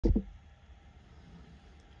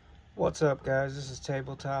What's up, guys? This is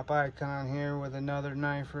Tabletop Icon here with another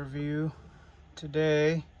knife review.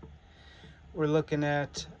 Today we're looking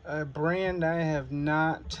at a brand I have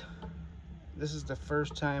not, this is the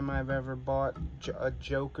first time I've ever bought a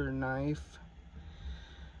Joker knife,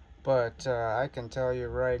 but I can tell you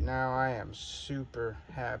right now I am super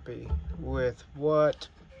happy with what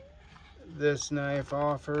this knife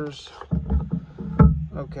offers.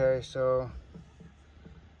 Okay, so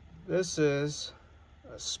this is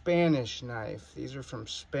a Spanish knife. These are from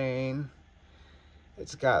Spain.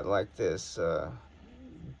 It's got like this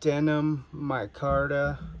denim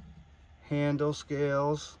micarta handle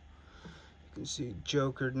scales. You can see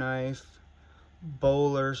Joker knife,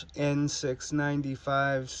 Bowler's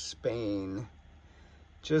N695 Spain.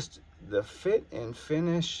 Just the fit and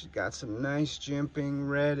finish, got some nice jimping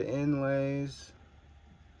red inlays.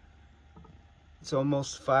 It's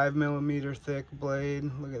almost 5mm thick blade.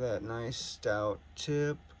 Look at that nice stout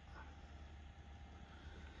tip.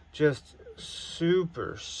 Just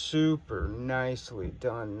super nicely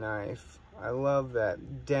done knife. I love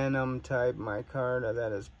that denim type micarta.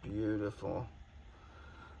 That is beautiful.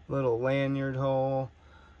 Little lanyard hole.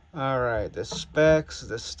 Alright, the specs.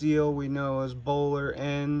 The steel we know is Bowler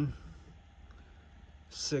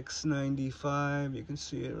N695. You can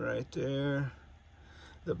see it right there.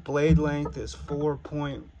 The blade length is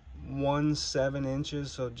 4.17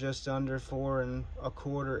 inches, so just under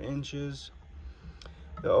 4¼ inches.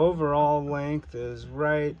 The overall length is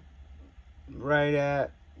right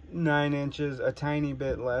at 9 inches, a tiny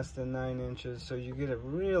bit less than 9 inches. So you get a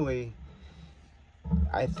really,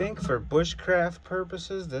 I think for bushcraft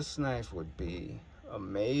purposes, this knife would be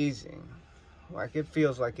amazing. Like, it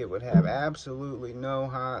feels like it would have absolutely no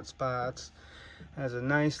hot spots. Has a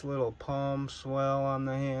nice little palm swell on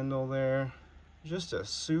the handle there. Just a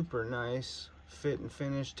super nice fit and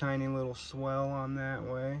finish, tiny little swell on that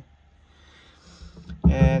way.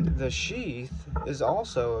 And the sheath is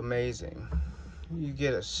also amazing. You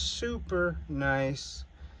get a super nice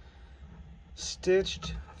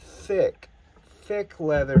stitched thick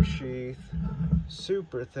leather sheath.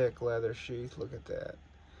 Super thick leather sheath. Look at that.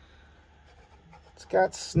 It's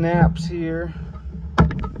got snaps here.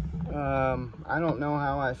 I don't know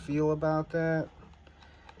how I feel about that.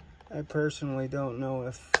 I personally don't know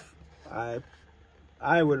if I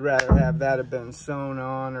would rather have that have been sewn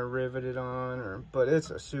on or riveted on, but it's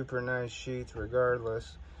a super nice sheath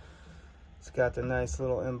regardless. It's got the nice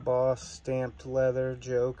little embossed stamped leather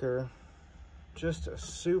Joker. Just a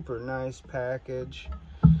super nice package.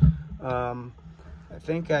 I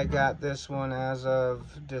think I got this one as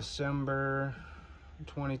of December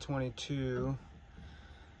 2022.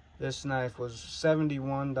 This knife was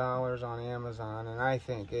 $71 on Amazon, and I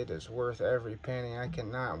think it is worth every penny. I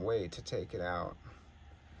cannot wait to take it out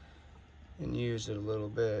and use it a little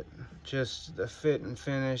bit. Just the fit and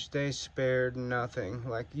finish, they spared nothing.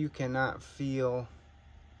 Like, you cannot feel,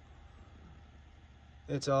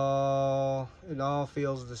 it all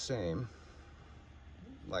feels the same.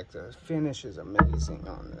 Like, the finish is amazing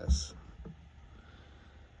on this.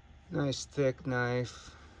 Nice thick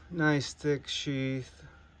knife, nice thick sheath.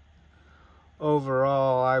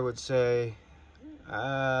 Overall, I would say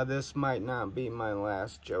this might not be my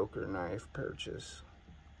last Joker knife purchase.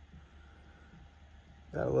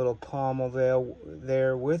 Got a little pommel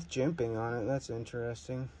there with jimping on it. That's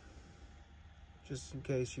interesting. Just in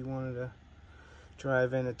case you wanted to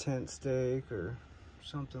drive in a tent stake or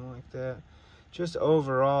something like that. Just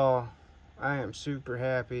overall, I am super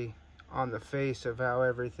happy on the face of how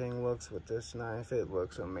everything looks with this knife. It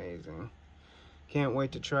looks amazing. Can't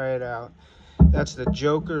wait to try it out. That's the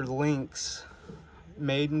Joker Lynx,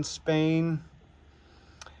 made in Spain,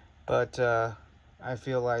 but I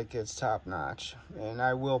feel like it's top notch, and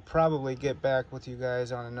I will probably get back with you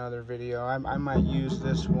guys on another video. I might use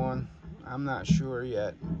this one. I'm not sure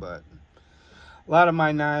yet, but a lot of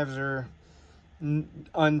my knives are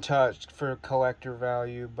untouched for collector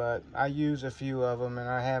value, but I use a few of them, and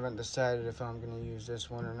I haven't decided if I'm going to use this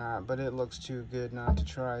one or not, but it looks too good not to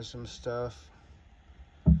try some stuff.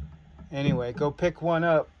 Anyway, go pick one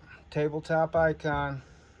up. Tabletop Icon.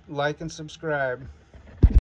 Like and subscribe.